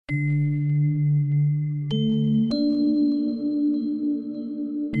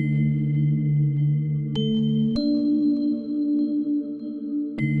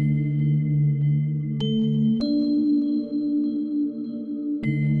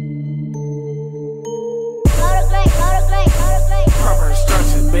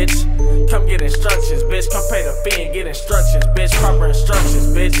bitch. Come get instructions, bitch. Come pay the fee and get instructions, bitch. Proper instructions,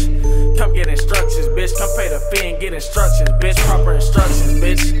 bitch. Come get instructions, bitch. Come pay the fee and get instructions, bitch. Proper instructions,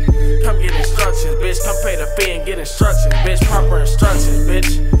 bitch. Come get instructions, bitch. Come pay the fee and get instructions, bitch. Proper instructions,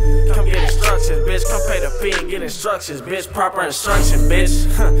 bitch. Come get instructions, bitch. Come pay the fee and get instructions, bitch. Proper instruction, bitch.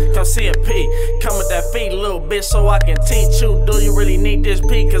 Come see a P. Come with that fee, little bitch, so I can teach you. Do you really need this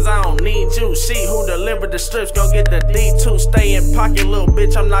P? Cause I don't need you. See who delivered the strips, go get the D2. Stay in pocket, little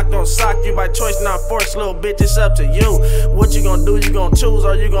bitch. I'm not gonna sock you by choice, not force, little bitch. It's up to you. What you gonna do? You gonna choose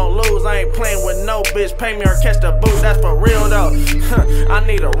or you gonna lose? I ain't playing with no bitch. Pay me or catch the boot. That's for real though. I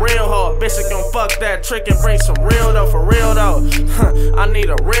need a real hoe. Bitch that gon' fuck that trick and bring some real though. For real though. I need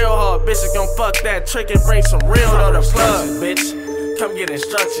a real hoe. Bitch that gon' fuck that trick and bring some real though. The plug, bitch. Come get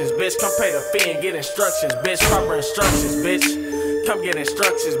instructions, bitch. Come pay the fee and get instructions, bitch. Proper instructions, bitch. Come get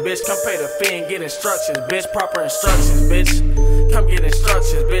instructions, bitch. Come pay the fee and get instructions, bitch. Proper instructions, bitch. Come get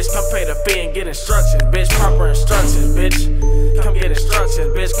instructions, bitch. Come pay the fee and get instructions, bitch. Proper instructions, bitch. Come get instructions,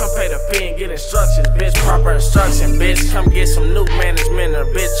 bitch. Come pay the fee and get instructions, bitch. Proper instruction, bitch. Come get some new management. A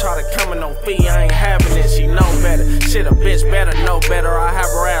bitch try to come in no fee, I ain't having it. She know better. Shit, a bitch better know better. I have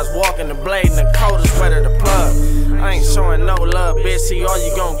her ass walking the blade in the coldest weather, the plug. I ain't showing no love, bitch. See, all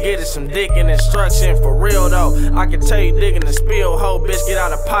you gon' get is some dick and instruction. For real though, I can tell you digging the spill, hoe. Bitch, get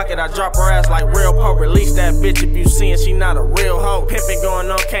out of pocket. I drop her ass like real po. Release that bitch if you seein' she not a real hoe. Pimpin'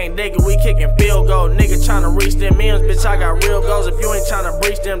 going on, can't dig it. We kicking field goal. Nigga tryna reach them ends, bitch. I got real goals. If you ain't tryna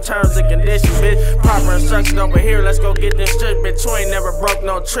breach them terms and conditions, bitch. Proper instructions over here. Let's go get them strips, bitch. You ain't never broke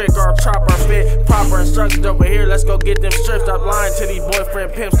no trick or chop or fit. Proper instructions over here. Let's go get them strips. Stop lying to these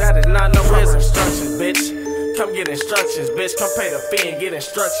boyfriend pimps. That is not no proper instructions, bitch. Come get instructions, bitch. Come pay the fee and get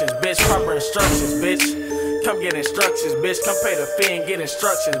instructions, bitch. Proper instructions, bitch. Come get instructions, bitch. Come pay the fee and get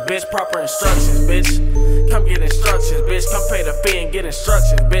instructions, bitch. Proper instructions, bitch. Come get instructions, bitch. Come pay the fee and get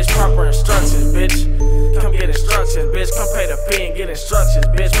instructions, bitch. Proper instructions, bitch. Come get instructions, bitch. Come pay the fee and get instructions,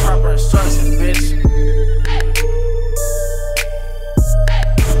 bitch. Proper instructions, bitch.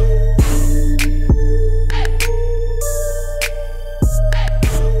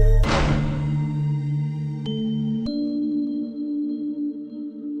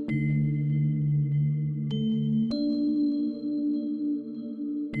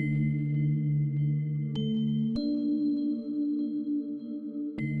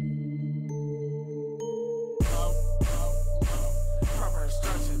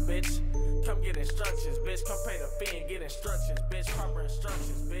 Come get instructions, bitch. Come pay the fee and get instructions, bitch. Proper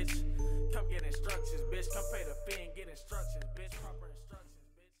instructions, bitch.